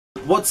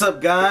What's up,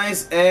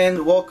 guys,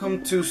 and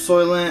welcome to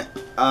Soylent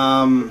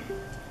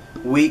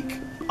week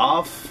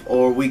off,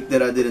 or week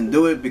that I didn't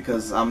do it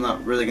because I'm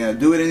not really gonna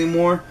do it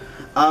anymore.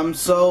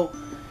 So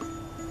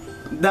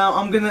now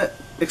I'm gonna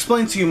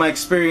explain to you my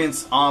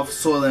experience of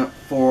Soylent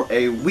for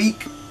a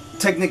week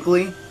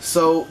technically.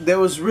 So there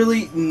was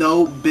really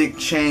no big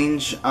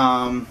change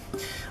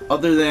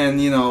other than,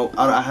 you know,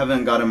 I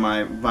haven't gotten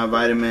my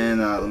vitamin,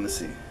 let me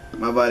see,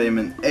 my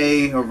vitamin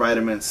A or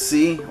vitamin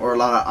C or a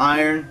lot of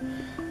iron.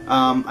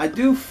 I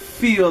do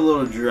feel a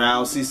little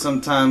drowsy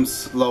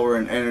sometimes, lower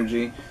in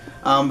energy,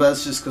 but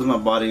that's just because my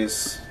body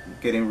is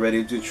getting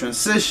ready to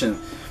transition.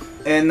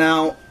 And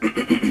now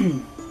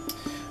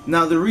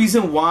now the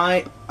reason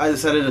why I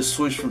decided to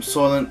switch from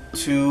Soylent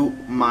to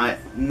my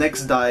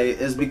next diet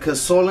is because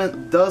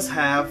Soylent does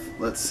have,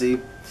 let's see,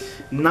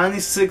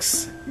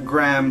 96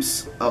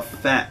 grams of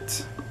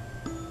fat,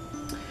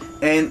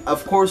 and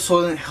of course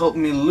Soylent helped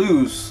me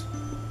lose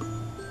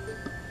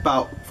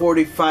about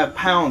 45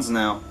 pounds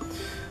now,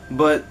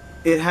 but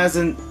it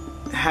hasn't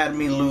had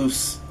me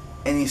lose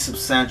any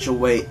substantial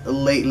weight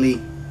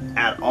lately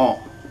at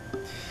all.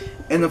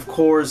 And of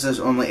course there's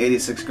only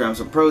 86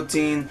 grams of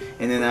protein,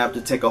 and then I have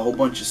to take a whole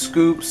bunch of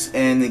scoops,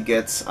 and it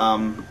gets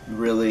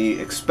really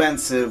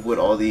expensive with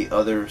all the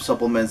other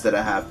supplements that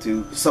I have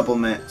to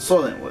supplement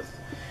Soylent with.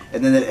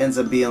 And then it ends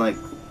up being like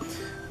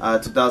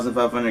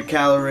 2,500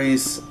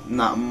 calories,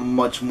 not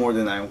much more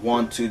than I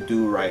want to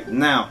do right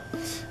now.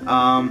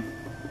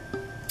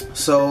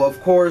 So of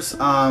course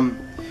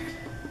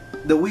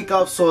the week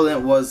off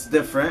Soylent was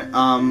different,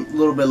 a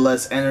little bit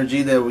less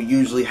energy than we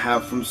usually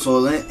have from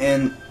Soylent,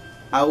 and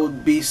I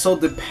would be so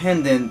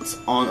dependent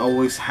on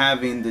always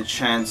having the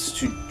chance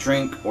to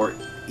drink or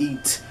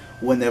eat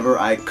whenever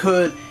I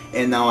could,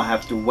 and now I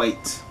have to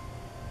wait.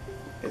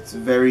 It's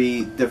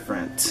very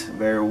different,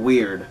 very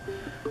weird.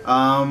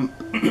 But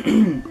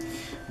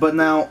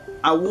now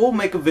I will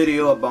make a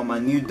video about my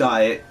new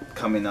diet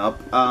coming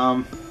up.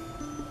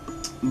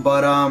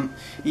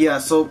 Yeah,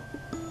 so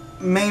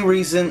main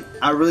reason,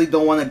 I really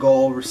don't want to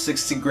go over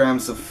 60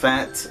 grams of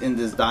fat in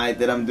this diet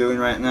that I'm doing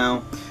right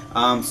now.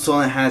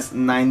 Soylent has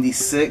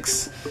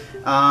 96.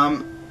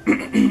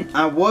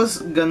 I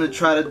was gonna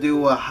try to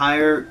do a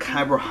higher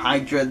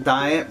carbohydrate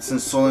diet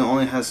since Soylent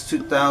only has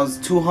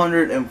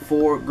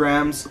 2,204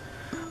 grams.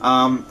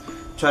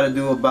 Try to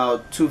do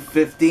about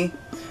 250,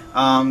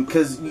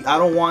 because I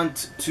don't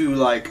want to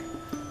like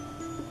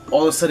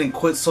all of a sudden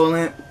quit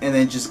Soylent and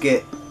then just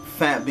get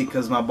fat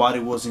because my body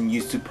wasn't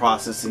used to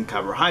processing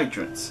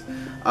carbohydrates.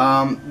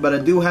 But I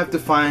do have to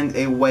find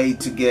a way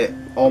to get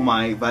all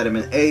my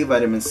vitamin A,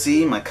 vitamin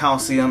C, my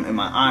calcium, and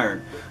my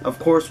iron. Of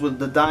course, with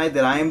the diet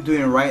that I am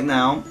doing right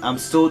now, I'm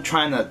still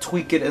trying to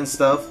tweak it and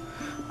stuff.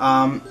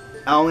 I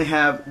only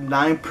have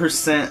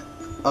 9%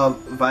 of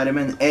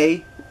vitamin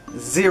A,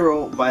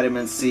 0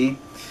 vitamin C,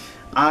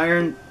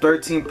 iron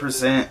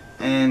 13%,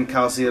 and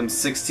calcium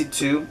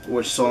 62,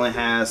 which Soylent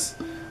has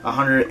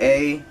 100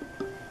 A,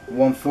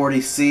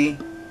 140 C,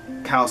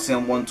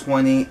 calcium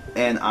 120,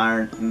 and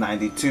iron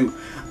 92.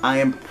 I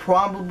am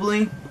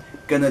probably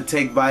gonna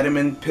take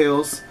vitamin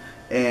pills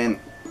and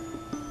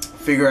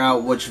figure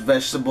out which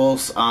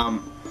vegetables are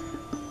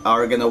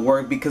gonna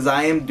work, because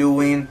I am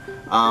doing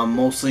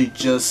mostly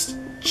just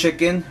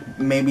chicken,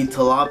 maybe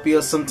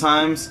tilapia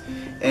sometimes,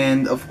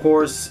 and of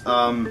course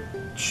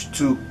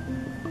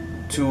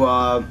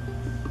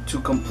to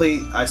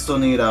complete, I still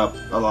need a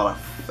lot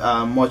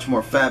of much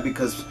more fat,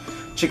 because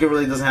chicken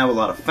really doesn't have a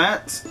lot of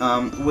fat.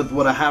 With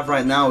what I have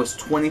right now is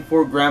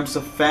 24 grams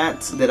of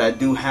fat that I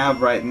do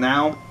have right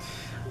now,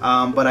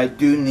 but I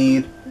do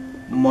need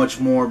much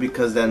more,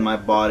 because then my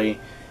body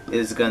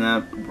is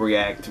gonna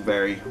react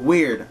very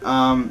weird.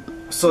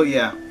 So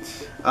yeah,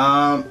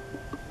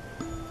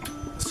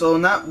 so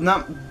not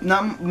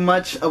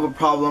much of a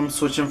problem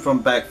switching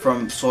back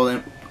from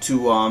Soylent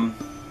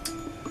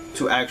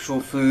to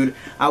actual food.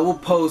 I will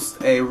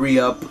post a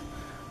re-up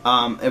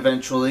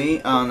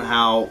eventually on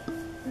how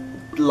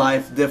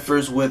life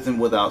differs with and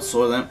without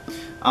Soylent.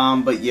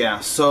 But yeah,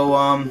 so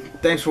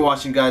thanks for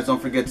watching, guys.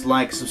 Don't forget to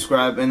like,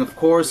 subscribe, and of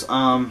course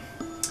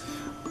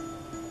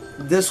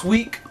this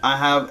week I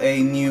have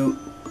a new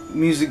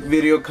music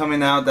video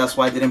coming out. That's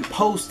why I didn't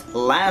post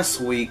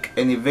last week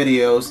any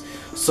videos.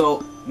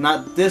 So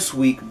not this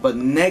week, but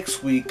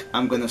next week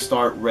I'm gonna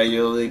start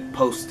regularly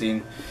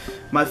posting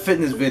my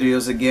fitness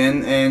videos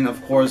again, and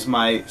of course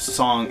my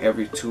song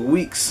every 2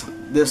 weeks.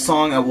 This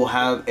song, I will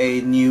have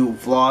a new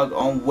vlog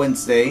on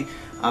Wednesday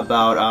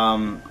about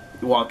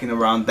walking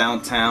around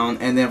downtown,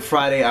 and then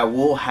Friday I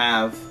will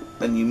have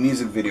a new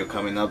music video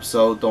coming up,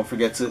 so don't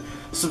forget to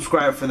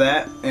subscribe for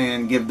that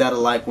and give that a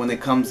like when it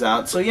comes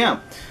out. So yeah,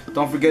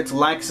 don't forget to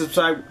like,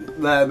 subscribe,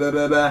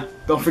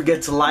 don't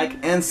forget to like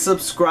and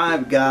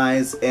subscribe,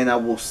 guys, and I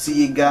will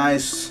see you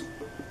guys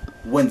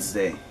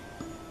Wednesday.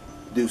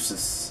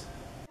 Deuces.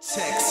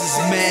 Texas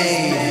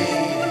made,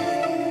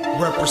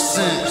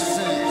 represent,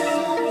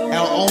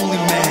 our only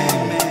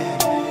man,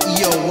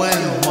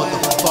 EON,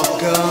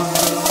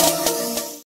 motherfucker.